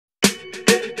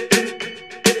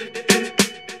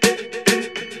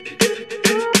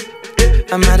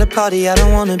I'm at a party I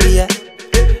don't wanna be at,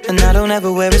 and I don't ever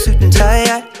wear a suit and tie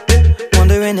yet.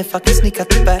 Wondering if I can sneak out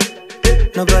the back.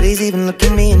 Nobody's even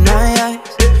looking me in my eyes.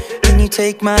 Then you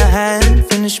take my hand,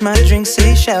 finish my drink,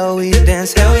 say shall we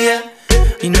dance? Hell yeah.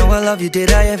 You know I love you,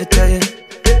 did I ever tell you?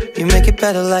 You make it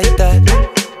better like that.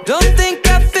 Don't think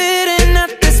I fit in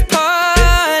at this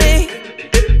party.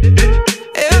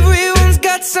 Everyone's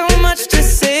got so much to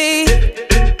say.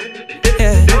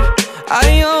 Yeah,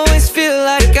 I always feel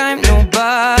like I'm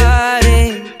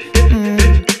nobody.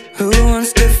 Who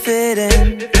wants to fit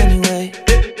in anyway?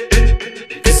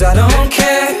 'Cause I don't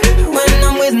care when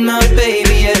I'm with my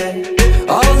baby,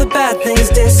 yeah. All the bad things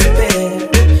disappear.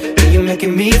 You're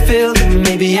making me feel that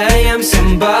maybe I am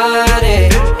somebody.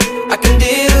 I can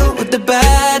deal with the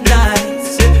bad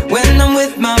nights when I'm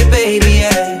with my baby,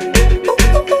 yeah.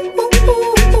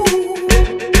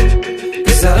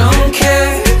 'Cause I don't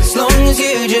care as long as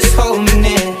you just hold me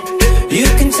near. You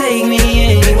can take me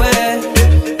anywhere.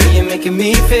 You're making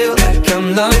me feel like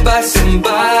I'm loved by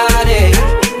somebody.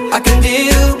 I can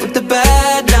deal with the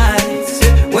bad nights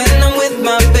when I'm with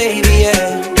my baby, yeah.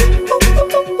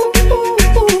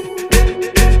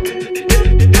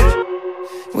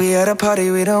 We at a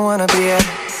party we don't wanna be at.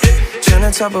 Trying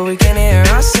to talk but we can't hear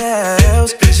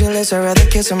ourselves. Pictureless, I'd rather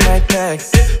kiss them right back.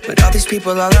 But all these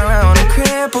people all around, I'm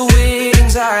crippled with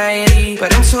anxiety.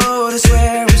 But I'm told it's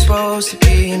where I'm supposed to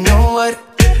be. You know what?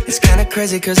 It's kinda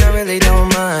crazy 'cause I really don't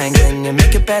mind. Can you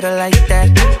make it better like that?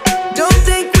 Don't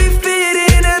think we fit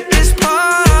in at this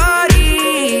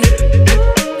party.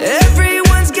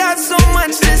 Everyone's got so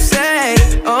much to say.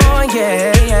 Oh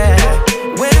yeah, yeah.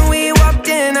 When we walked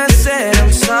in I said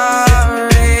I'm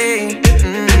sorry.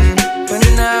 But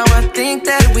now I think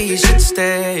that we should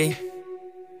stay.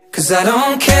 'Cause I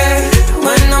don't care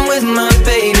when I'm with my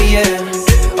baby,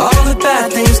 yeah. All the bad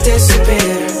things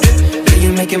disappear.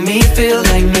 You're making me feel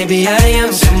like maybe I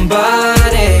am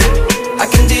somebody. I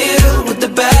can deal with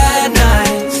the bad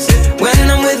nights when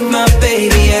I'm with my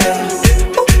baby, yeah.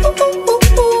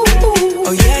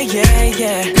 Oh yeah, yeah,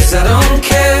 yeah. 'Cause I don't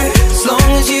care as long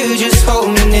as you just hold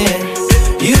me near.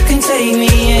 You can take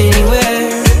me anywhere.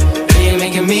 You're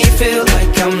making me feel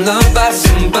like I'm loved by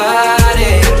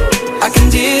somebody. I can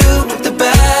deal with the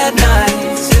bad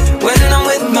nights when I'm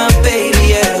with my baby,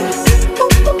 yeah.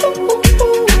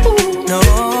 No,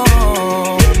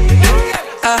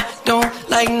 I don't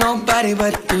like nobody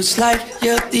but you. It's like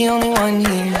you're the only one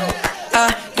here. I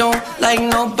don't like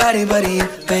nobody but you,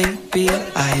 baby.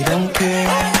 I don't care.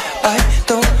 I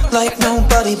don't like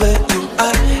nobody but you.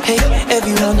 I hate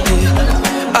everyone here.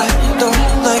 I don't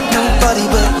like nobody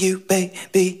but you,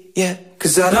 baby, yeah.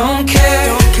 'Cause I don't care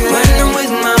when I'm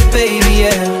with my baby,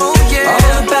 yeah. Oh, yeah. All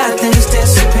the bad things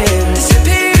disappear.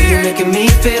 You're making me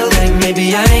feel like maybe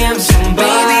I am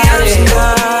somebody.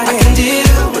 I can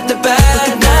deal with the bad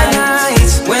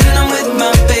nights when I'm with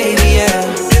my baby, yeah.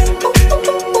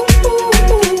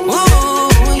 Ooh,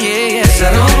 yeah, yeah. 'Cause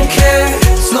I don't care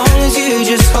as long as you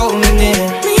just hold me